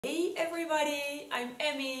Hey everybody, I'm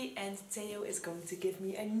Emmy and Theo is going to give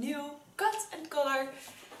me a new cut and color,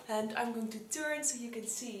 and I'm going to turn so you can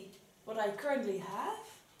see what I currently have.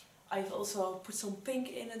 I've also put some pink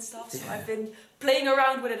in and stuff, so I've been playing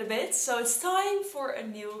around with it a bit, so it's time for a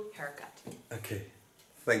new haircut. Okay,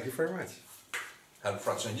 thank you very much. Hello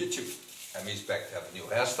friends on YouTube. Emmy's back to have a new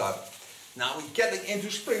hairstyle. Now we're getting into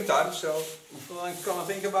springtime, so I'm gonna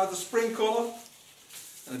think about the spring color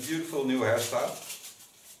and a beautiful new hairstyle.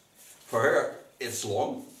 For her, it's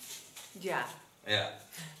long. Yeah. Yeah.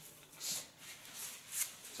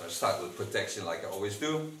 So I start with protection like I always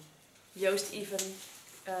do. Joost even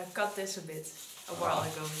cut this a bit a while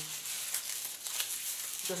ago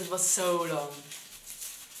because it was so long.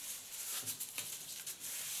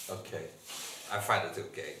 Okay, I find it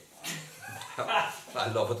okay.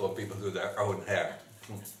 I love it when people do their own hair.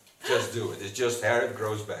 Just do it. It's just hair, it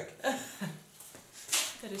grows back.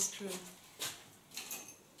 That is true.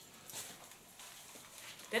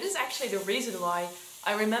 That is actually the reason why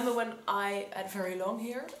I remember when I had very long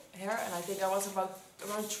hair, and I think I was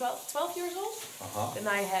around 12 years old. Then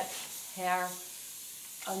I had hair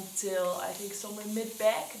until I think somewhere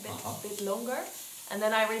mid-back, a bit longer. And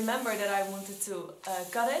then I remember that I wanted to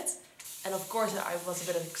cut it. And of course I was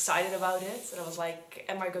a bit excited about it. And I was like,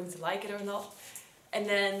 am I going to like it or not? And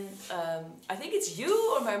then I think it's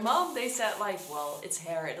you or my mom, they said like, well, it's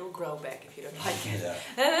hair, it'll grow back if you don't like it. Yeah.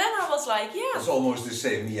 And then I was like, yeah. It's almost the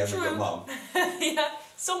same, me and your mom. Yeah,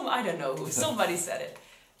 I don't know who, somebody said it.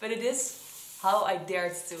 But it is how I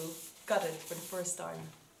dared to cut it for the first time.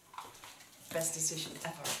 Best decision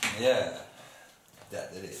ever. Yeah,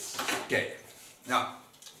 that it is. Okay, now,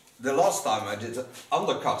 the last time I did an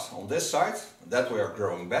undercut on this side, that we are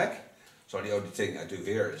growing back. So the only thing I do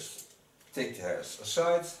here is take the hairs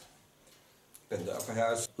aside, bend the upper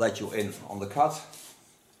hairs, let you in on the cut,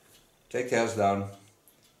 take the hairs down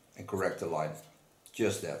and correct the line.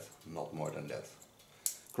 Just that, not more than that.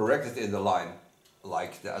 Correct it in the line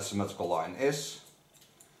like the asymmetrical line is.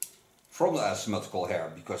 From the asymmetrical hair,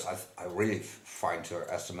 because I really find her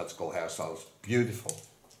asymmetrical hairstyles beautiful.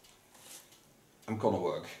 I'm gonna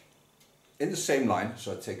work in the same line,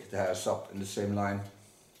 so I take the hairs up in the same line,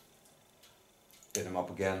 pin them up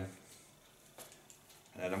again,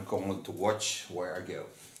 and then I'm going to watch where I go.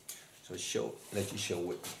 So let you show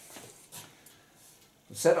with me.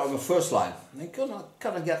 Set on the first line, I'm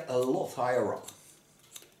gonna get a lot higher up,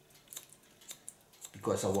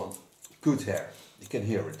 because I want good hair. You can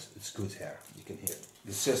hear it, it's good hair, you can hear it.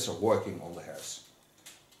 The scissors working on the hairs.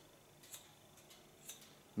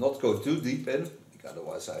 Not go too deep in, because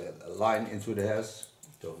otherwise I get a line into the hairs,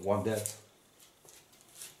 don't want that.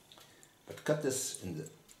 But cut this in the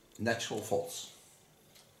natural folds.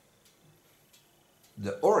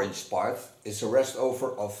 The orange part is a rest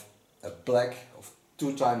over of a black of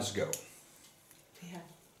 2 times ago. Yeah.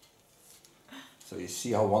 So you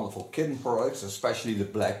see how wonderful kitten products, especially the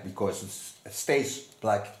black, because it stays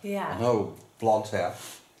black, Yeah. no blonde hair.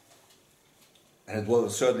 And it will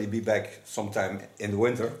certainly be back sometime in the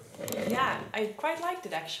winter. Yeah, I quite liked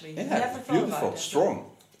it actually. Yeah, Never it's thought beautiful, about it.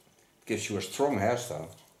 strong. It gives you a strong hairstyle.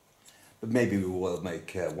 But maybe we will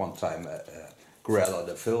make one time a Cruella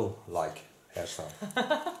de Vil like hairstyle.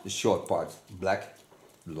 The short part black,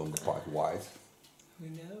 the longer part white. Who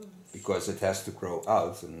knows? Because it has to grow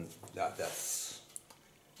out, and that's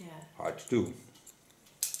hard to do.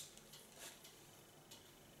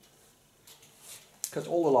 Cut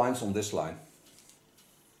all the lines on this line.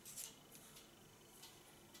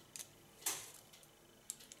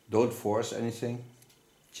 Don't force anything,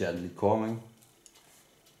 gently combing,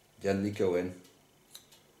 gently go in.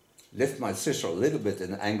 Lift my scissor a little bit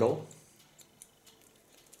in an angle.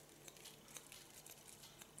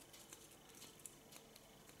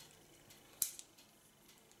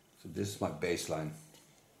 So this is my baseline.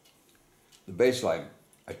 The baseline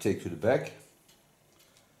I take to the back.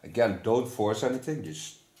 Again, don't force anything,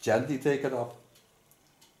 just gently take it up.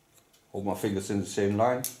 Hold my fingers in the same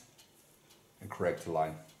line and correct the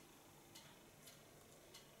line.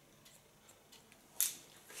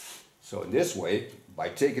 So in this way, by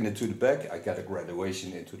taking it to the back, I get a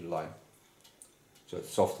graduation into the line. So it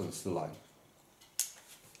softens the line.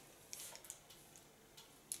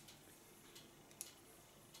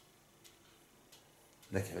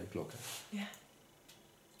 Lekker hè, die klok. Ja.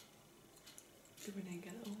 Doe me denken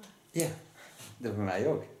aan oma. Ja, dat bij mij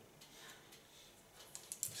ook.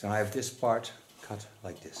 So I have this part cut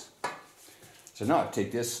like this. So now I take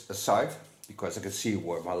this aside, because I can see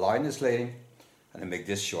where my line is laying, and I make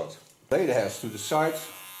this short. Lay the hairs to the side,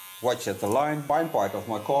 watch at the line, fine part of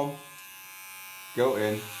my comb, go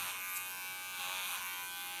in,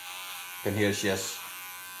 can hear yes,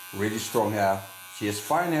 Really strong hair. She has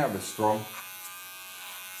fine hair but strong.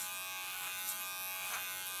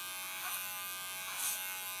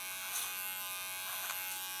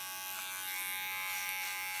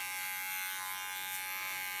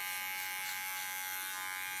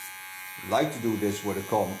 I like to do this with a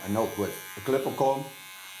comb and not with a clipper comb,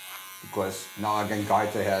 because now I can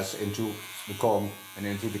guide the hairs into the comb and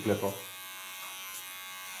into the clipper.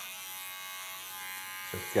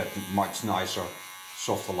 So get much nicer,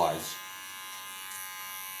 softer lines.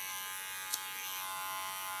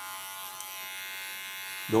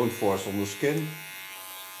 Don't force on the skin.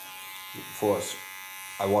 Force.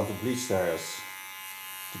 I want to bleach the hairs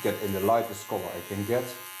to get in the lightest color I can get.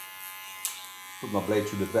 Put my blade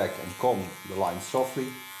to the back and comb the line softly.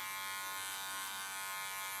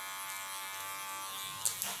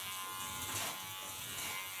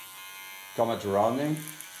 Come at the rounding,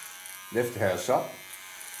 lift the hairs up,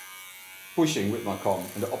 pushing with my comb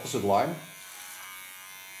in the opposite line.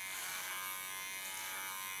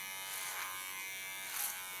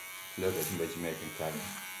 Leuk dat je een beetje mee kunt kijken.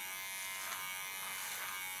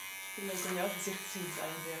 Ik leuk om jouw gezicht te zien terwijl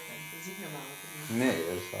je aan het werk bent. Dat zie ik normaal ook niet. Nee,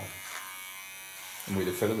 dat is waar. Dan moet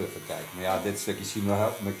je de film even kijken. Maar ja, dit stukje zien we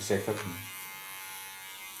helpen met gezicht ook niet.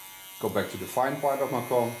 Go back to the fine part of my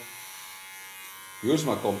comb. Use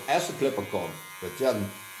my comb as a clipper comb, but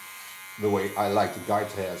then the way I like to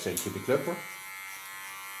guide hairs into the clipper.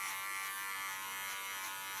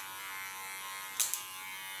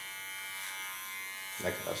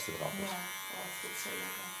 Lekker als het eraf is. Ja, dat is zo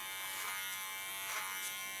lekker.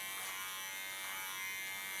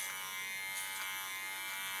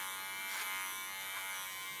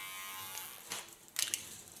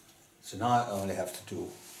 So now I only have to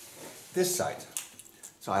do this side.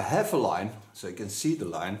 So I have a line, so you can see the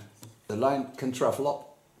line. The line can travel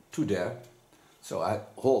up to there. So I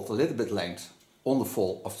hold a little bit length on the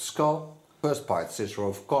fall of the skull. First part, scissor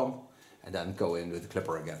over comb, and then go in with the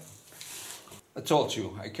clipper again. I told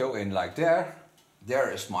you, I go in like there.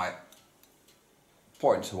 There is my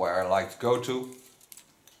point where I like to go to.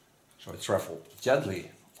 So I travel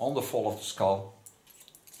gently on the fall of the skull.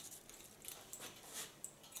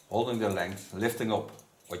 Holding the length, lifting up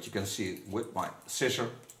what you can see with my scissor.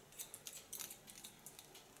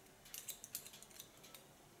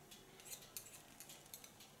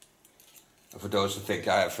 And for those who think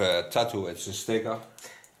I have a tattoo, it's a sticker.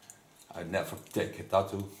 I never take a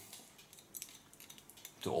tattoo.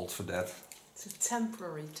 Too old for that. It's a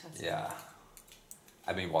temporary tattoo. Yeah.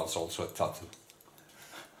 I mean, once also a tattoo.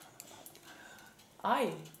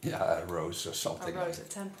 Yeah, a rose or something. A rose, a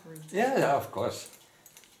temporary tattoo. Yeah, of course.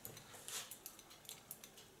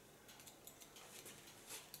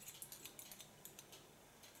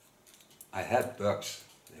 I had bugs.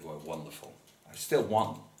 They were wonderful. I still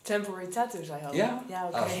want. Temporary tattoos, I hope. Yeah? Yeah,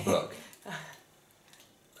 okay. A bug.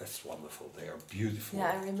 That's wonderful. They are beautiful.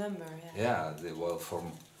 Yeah, I remember. Yeah. Yeah, they were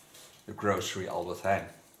from the grocery all the time.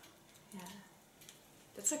 Yeah.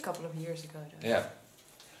 That's a couple of years ago, though. Yeah.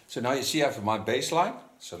 So now you see I have my baseline.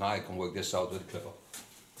 So now I can work this out with the clipper.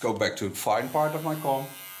 Go back to the fine part of my comb.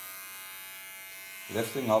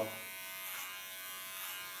 Lifting up.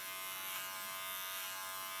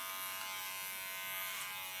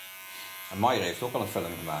 En Maier heeft ook al een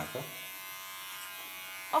film gemaakt, hè?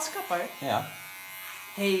 Als kapper? Ja.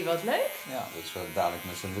 Hé, hey, wat leuk. Ja, dat is wel dadelijk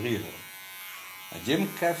met z'n drieën. En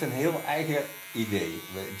Jim krijgt een heel eigen idee.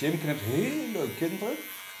 Jim knipt heel leuke kinderen.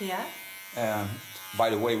 Ja. By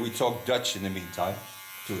the way, we talk Dutch in the meantime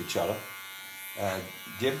to each other.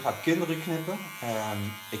 Jim gaat kinderen knippen.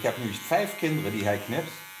 Ik heb nu 5 kinderen die hij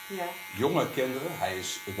knipt. Ja. Jonge kinderen. Hij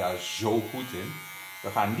is daar zo goed in.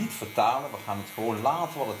 We gaan niet vertalen, we gaan het gewoon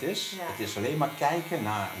laten wat het is. Ja. Het is alleen maar kijken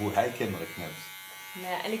naar hoe hij kinderen knipt.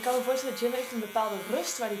 Ja, en ik kan me voorstellen, Jim heeft een bepaalde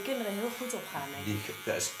rust waar die kinderen heel goed op gaan.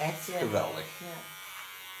 Dat is echt geweldig. Ja.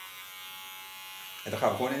 En dat gaan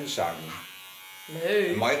we gewoon in de zaak doen. Leuk.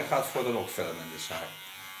 En Mayra gaat voortaan ook filmen in de zaak.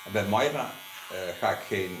 En bij Mayra ga ik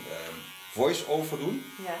geen voice-over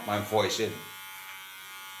doen, maar een voice-in.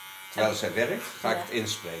 Terwijl zij werkt, ga ik het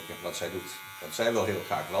inspreken wat zij doet. Want zij wil heel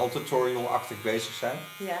graag wel tutorial-achtig bezig zijn.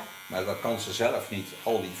 Ja. Maar dan kan ze zelf niet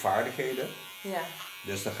al die vaardigheden. Ja.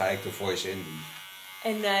 Dus dan ga ik de voice-in doen.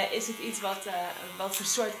 En is het iets wat voor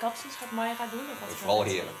soort kapsels gaat Mayra doen? Of wat vooral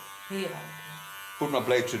heren. Heren. Put my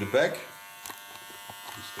blade to the back.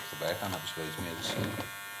 Iets dichterbij gaan, hebben ze deze meer te zien.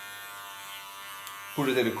 Put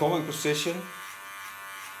it in a combing position.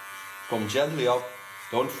 Come gently up.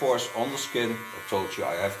 Don't force on the skin. I told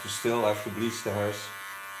you I still have to bleach the hairs.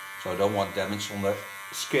 So I don't want damage on the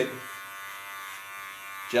skin.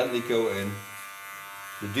 Gently go in.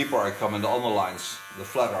 The deeper I come in the underlines, the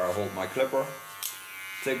flatter I hold my clipper.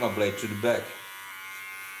 take my blade to the back,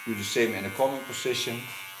 do the same in a coming position,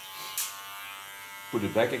 put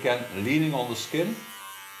it back again, leaning on the skin,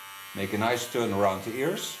 make a nice turn around the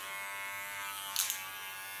ears.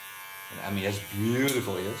 And Emmy has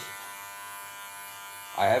beautiful ears.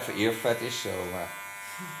 I have an ear fetish, so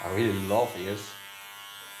I really love ears.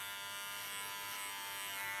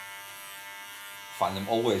 Find them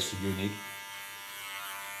always unique.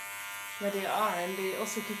 Yeah, they are, and they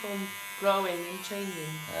also keep on growing and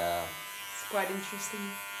changing. Yeah. It's quite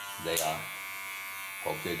interesting. They are.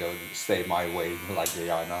 Hope they don't stay my way like they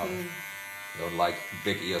are now. I don't like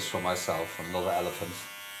big ears for myself. I'm not an elephant.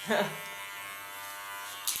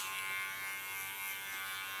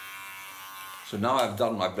 So now I've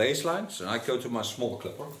done my baseline, so now I go to my small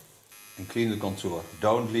clipper and clean the contour.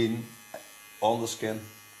 Don't lean on the skin,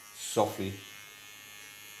 softly.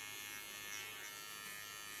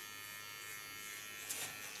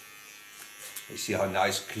 You see how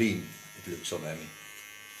nice clean it looks on Emmy.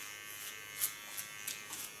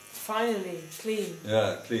 Finally, clean.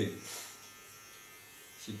 Yeah, clean.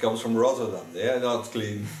 She comes from Rotterdam, they are not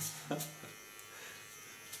clean. Oh,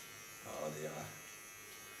 they are.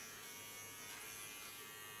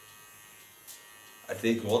 I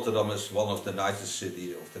think Rotterdam is one of the nicest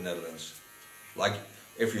cities of the Netherlands. Like,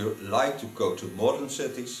 if you like to go to modern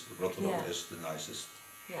cities, Rotterdam is the nicest.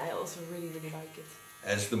 Yeah, I also really like it.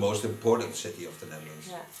 And it's the most important city of the Netherlands.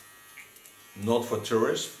 Yeah. Not for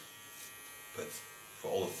tourists, but for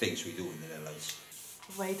all the things we do in the Netherlands.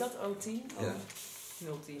 Hoe heet dat? O10? Ja.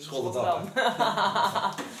 010. Rotterdam.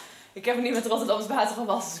 Ik heb er niet met Rotterdams buiten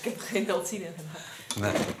gewassen, dus ik heb er geen 010 in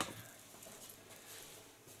gedaan. Nee.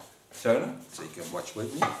 Sona, so you can watch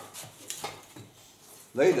with me.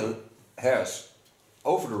 Lay the hairs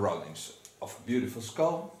over the roundings of a beautiful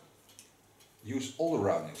skull. Use all the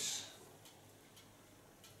roundings.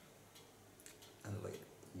 And lay it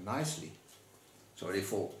nicely. So they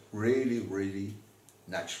fall really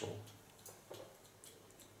natural.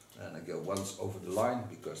 And I go once over the line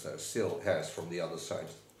because there are still hairs from the other side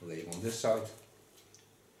laying on this side.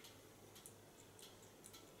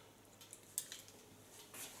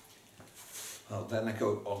 Well, then I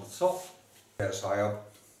go on the top, hairs high up,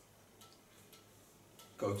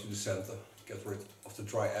 go to the center, get rid of the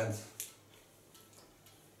dry end.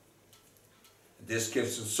 This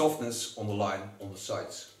gives a softness on the line on the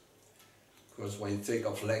sides. Because when you take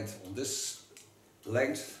off length on this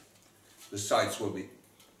length, the sides will be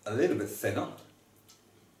a little bit thinner.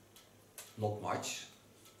 Not much.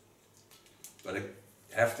 But I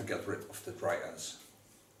have to get rid of the dry ends.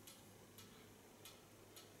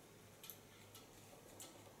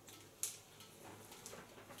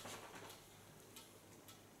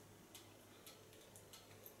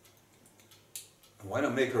 And when I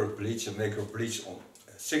make her bleach on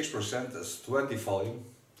 6%, that's 20 volume,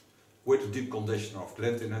 with a deep conditioner of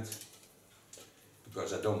glint in it,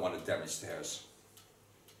 because I don't want to damage the hairs.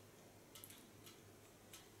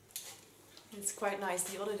 It's quite nice.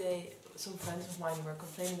 The other day, some friends of mine were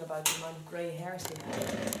complaining about the amount of grey hairs they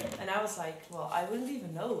have. And I was like, well, I wouldn't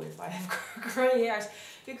even know if I have grey hairs,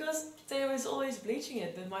 because they was always bleaching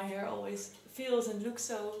it, but my hair always feels and looks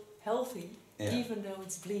so healthy, even though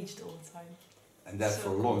it's bleached all the time. And that's so for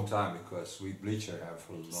a long time, because we bleach our hair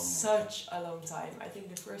for a long time. Such a long time. I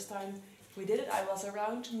think the first time we did it, I was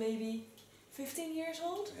around maybe 15 years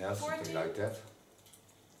old? Yeah, 14. Something like that.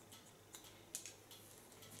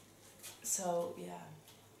 So, yeah.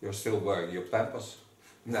 You're still wearing your Pampers?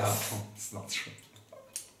 No, it's not true.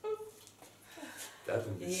 That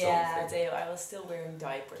would be something. Yeah, Theo, I was still wearing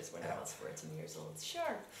diapers when I was 14 years old.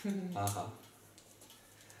 Sure.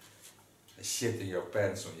 Shit in your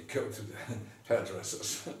pants when you go to the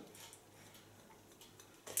hairdressers.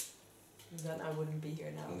 Then I wouldn't be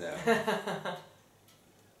here now. No.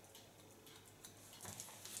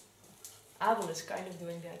 Abel is kind of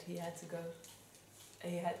doing that. He had to go.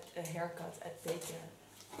 He had a haircut at daycare.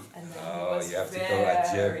 And then he was you have to go at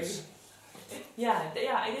gyms. Yeah,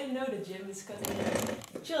 I didn't know the gym is cutting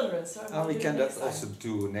children, so I'm we can that time. also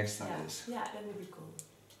do next time. Yeah, that would be cool.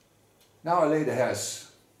 Now I lay the hairs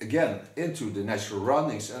again into the natural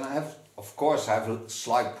roundings, and I have, of course, I have a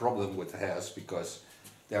slight problem with the hairs, because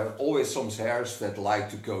there are always some hairs that like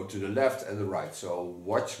to go to the left and the right, so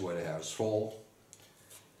watch where the hairs fall.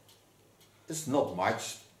 It's not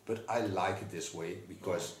much, but I like it this way,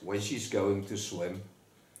 because when she's going to swim,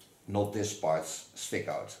 not these parts stick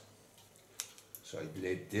out. So I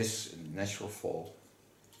lay this in natural fall,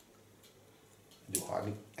 do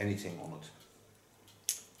hardly anything on it.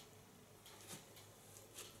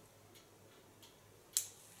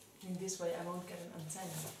 In this way I won't get an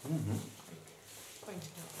antenna. Mm-hmm.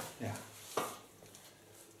 Pointing out. Yeah.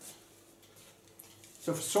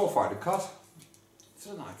 So far the cut.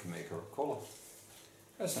 So now I can make her a color.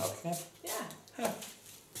 That's now knap. Yeah.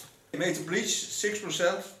 I made the bleach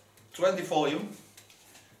 6%, 20 volume.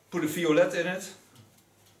 Put a violet in it.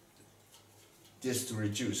 This to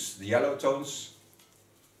reduce the yellow tones.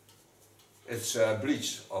 It's a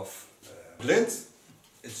bleach of Glint.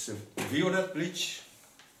 It's a violet bleach.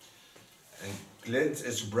 And Glint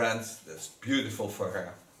is a brand that's beautiful for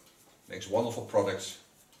hair. Makes wonderful products.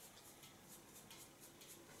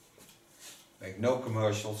 Make no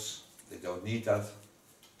commercials. They don't need that.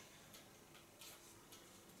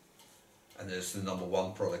 And it's the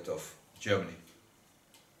 #1 product of Germany.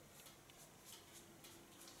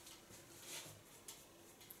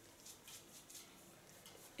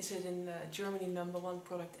 Is it in Germany #1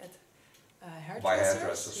 product at hairdressers? By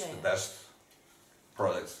hairdressers, Yeah, the best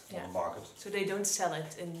product on the market. So they don't sell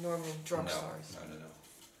it in normal drugstores? No.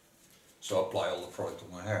 So apply all the product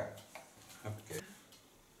on my hair. Okay.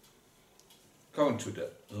 Going to the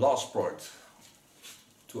last product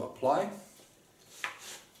to apply.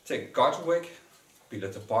 Take a cotton wick, peel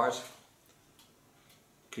it apart,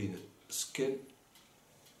 clean the skin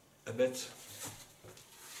a bit.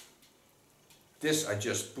 This I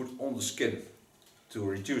just put on the skin to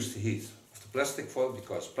reduce the heat of the plastic foil,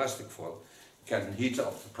 because plastic foil can heat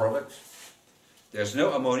up the product. There's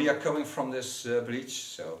no ammonia coming from this bleach,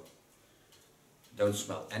 so don't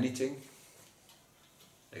smell anything.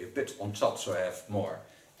 Lay a bit on top so I have more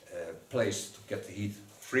place to get the heat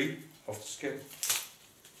free of the skin.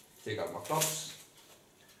 Take out my cloths.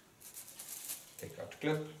 Take out the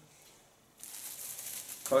clip.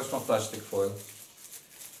 Close my plastic foil.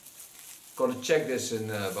 Gonna check this in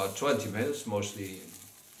about 20 minutes, mostly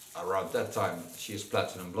around that time. She is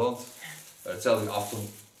platinum blonde. But I'll tell you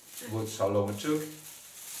afterwards how long it took.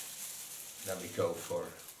 Then we go for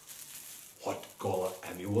what color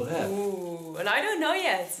Emmy will have. Ooh, and I don't know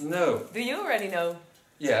yet. No. Do you already know?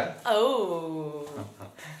 Yeah. Oh.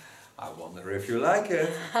 I wonder if you like it.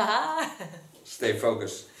 Stay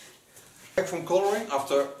focused. Back from coloring,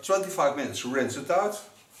 after 25 minutes rinse it out.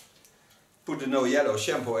 Put the no yellow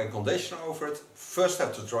shampoo and conditioner over it. First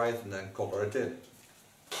have to dry it and then color it in.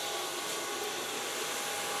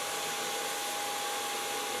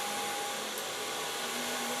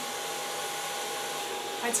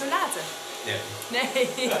 Ga je het zo laten? Ja. Nee.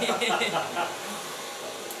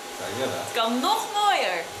 Het kan nog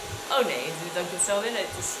mooier. Oh nee, het is dat ik het zo wil.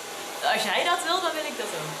 Als jij dat wil, dan wil ik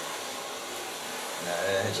dat ook.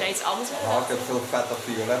 Nee, als jij iets anders wil. Dan had ik het veel vetter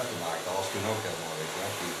violet gemaakt. Dat was toen ook heel mooi. Weet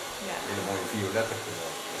je, die hele mooie violetten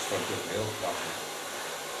gedaan. Dat is gewoon natuurlijk heel krachtig.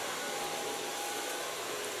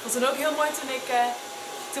 Ik vond het ook heel mooi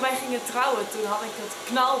toen wij gingen trouwen. Toen had ik het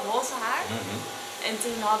knalroze haar. En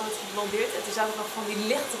toen hadden we het geblondeerd en toen zat er nog van die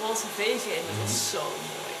lichtroze vezen in. Dat was zo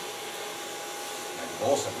mooi. Ja, die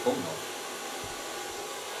roze heb ik ook nog.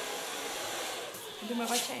 Doe maar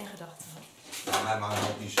wat jij in gedachten had. Ja, mij maakt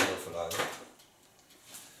het niet zo veel uit.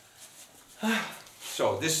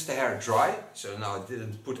 So this is the hair dry. So now I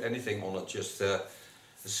didn't put anything on it, just a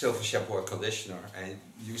silver shampoo and conditioner. And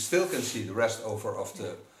you still can see the rest over of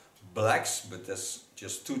the blacks, but that's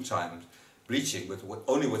just 2 times bleaching, but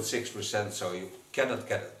only with 6%, so you cannot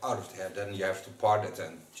get it out of the hair. Then you have to part it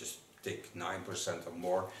and just take 9% or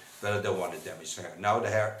more, but I don't want to damage the hair. Now the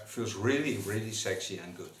hair feels really, really sexy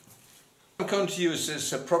and good. I'm going to use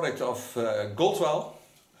this product of Goldwell,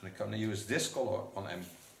 and I'm going to use this color on Emmy.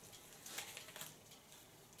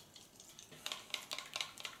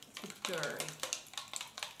 Verdorie.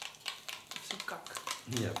 Zo'n kak.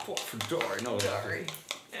 Yeah, verdorie, no. Verdorie.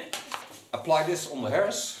 Apply this on the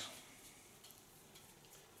hairs.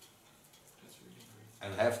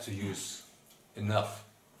 And I have to use enough.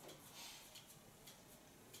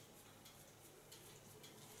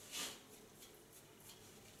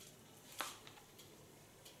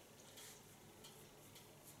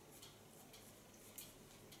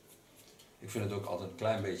 Ik vind het ook altijd een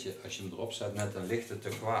klein beetje, als je hem erop zet, net een lichte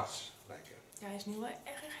turquoise lijken. Ja, hij is nu wel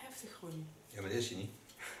erg heftig groen. Ja, maar dat is hij niet.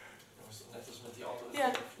 Dat was toch net als met die andere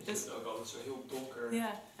Ja, dus het ook altijd zo heel donker.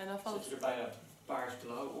 Ja, en dan valt zet je er bijna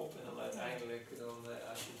paarsblauw op en dan uiteindelijk,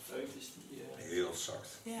 als je het veugt, is die heel zacht.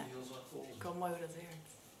 Ja. heel zacht roze. Ik kan mooi hoe dat werkt.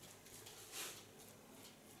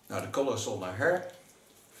 Now the color is on her hair.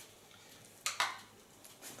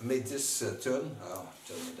 I made this turn. Oh,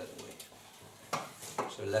 turn it that way.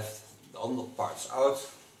 So left the under parts out.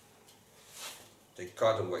 Take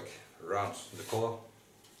cotton wick around the color.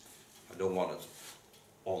 I don't want it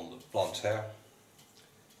on the blonde hair.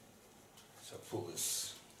 So pull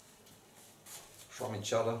this from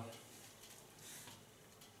each other,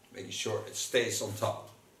 making sure it stays on top.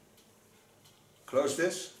 Close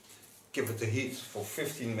this, give it the heat for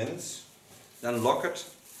 15 minutes, then lock it,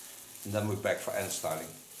 and then we're back for end styling.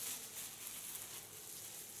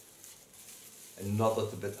 And not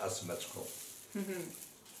a bit asymmetrical.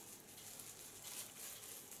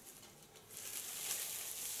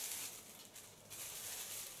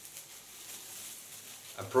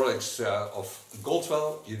 And products of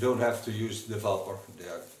Goldwell, you don't have to use the developer. They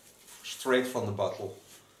are straight from the bottle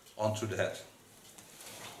onto the head.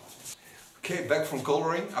 Okay, back from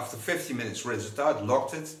coloring. After 50 minutes, rinse it out,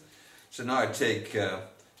 locked it. So now I take a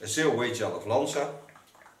zero weight gel of Lanza.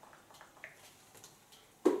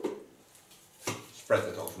 Spread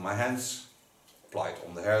it over my hands, apply it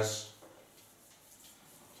on the hairs.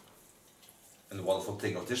 And the wonderful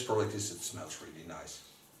thing of this product is it smells really nice.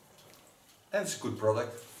 And it's a good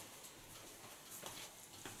product.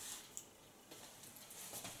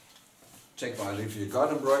 Take my Olivia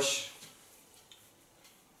garden brush.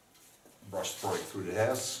 Brush the product through the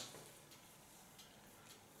hairs.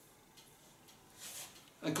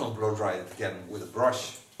 And can blow dry it again with a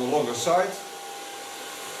brush. On the longer side.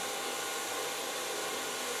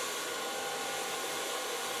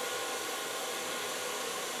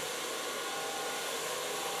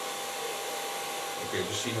 Okay,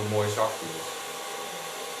 we zien hoe mooi zacht die is.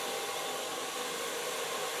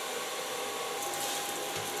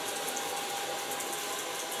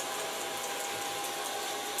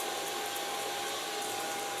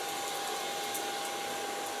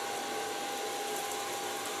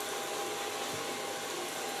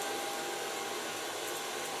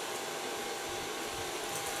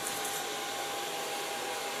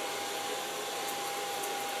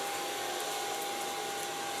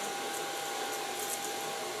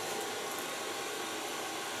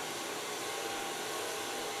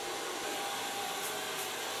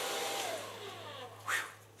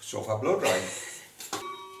 So far blow drying.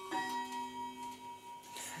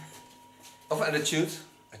 Of attitude,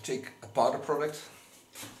 I take a powder product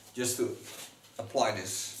just to apply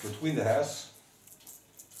this between the hairs.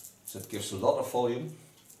 So it gives a lot of volume.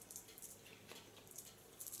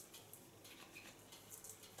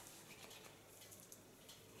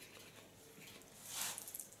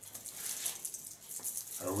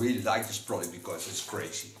 I really like this product because it's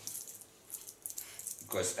crazy.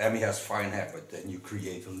 Because Emmy has fine hair, but then you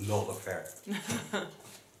create a lot of hair.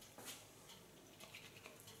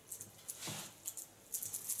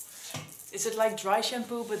 Is it like dry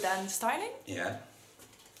shampoo but then styling? Yeah.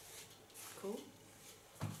 Cool.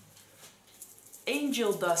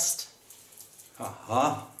 Angel dust.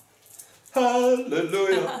 Haha.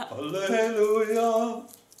 Hallelujah, hallelujah.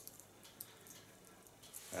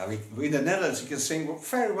 We in the Netherlands, you can sing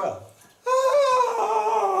very well.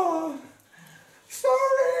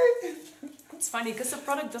 Sorry. It's funny because the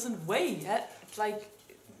product doesn't weigh. It's like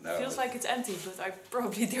No. feels like it's empty,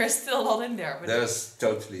 but there's still a lot in there. But There's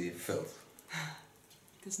totally filled.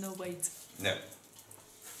 there's no weight. No.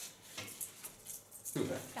 Goed,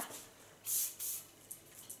 hè? Ja.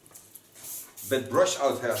 Met brush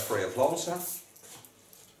out hairspray of Lanza.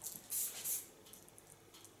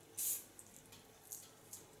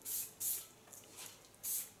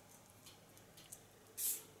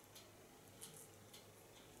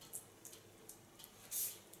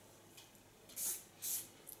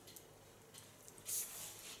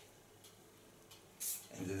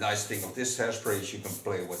 And the nice thing of this hairspray is you can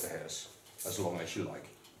play with the hairs as long as you like.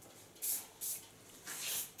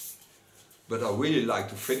 But I really like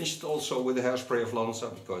to finish it also with the hairspray of Lanza,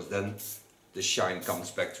 because then the shine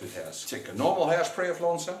comes back to the hairs. Take a normal hairspray of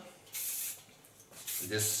Lanza.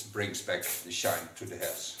 This brings back the shine to the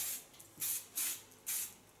hairs.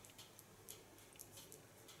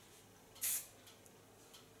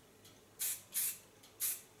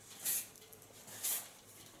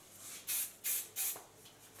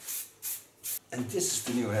 And this is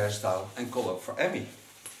the new hairstyle and color for Emmy.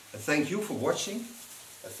 I thank you for watching.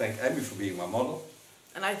 I thank Emmy for being my model.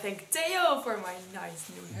 And I thank Theo for my nice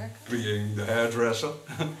new haircut. Being the hairdresser.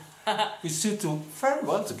 We suit do very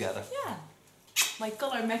well together. Yeah. My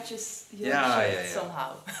color matches your Yeah, shirt yeah, yeah.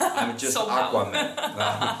 somehow. I'm just Somehow.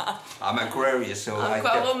 Aquaman. I'm Aquarius, so I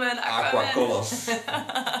Aquaman, get aqua Aquaman. colors.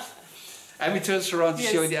 Emmy turns around to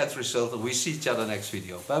Yes. show you the end result, and we see each other next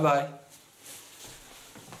video. Bye bye.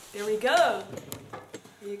 There we go.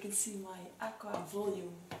 You can see my aqua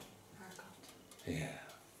volume haircut. Yeah.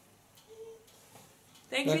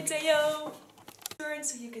 Thank you, Theo. Turn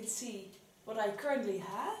so you can see what I currently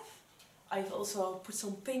have. I've also put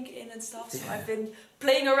some pink in and stuff, so Yeah. I've been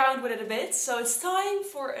playing around with it a bit. So it's time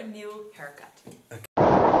for a new haircut.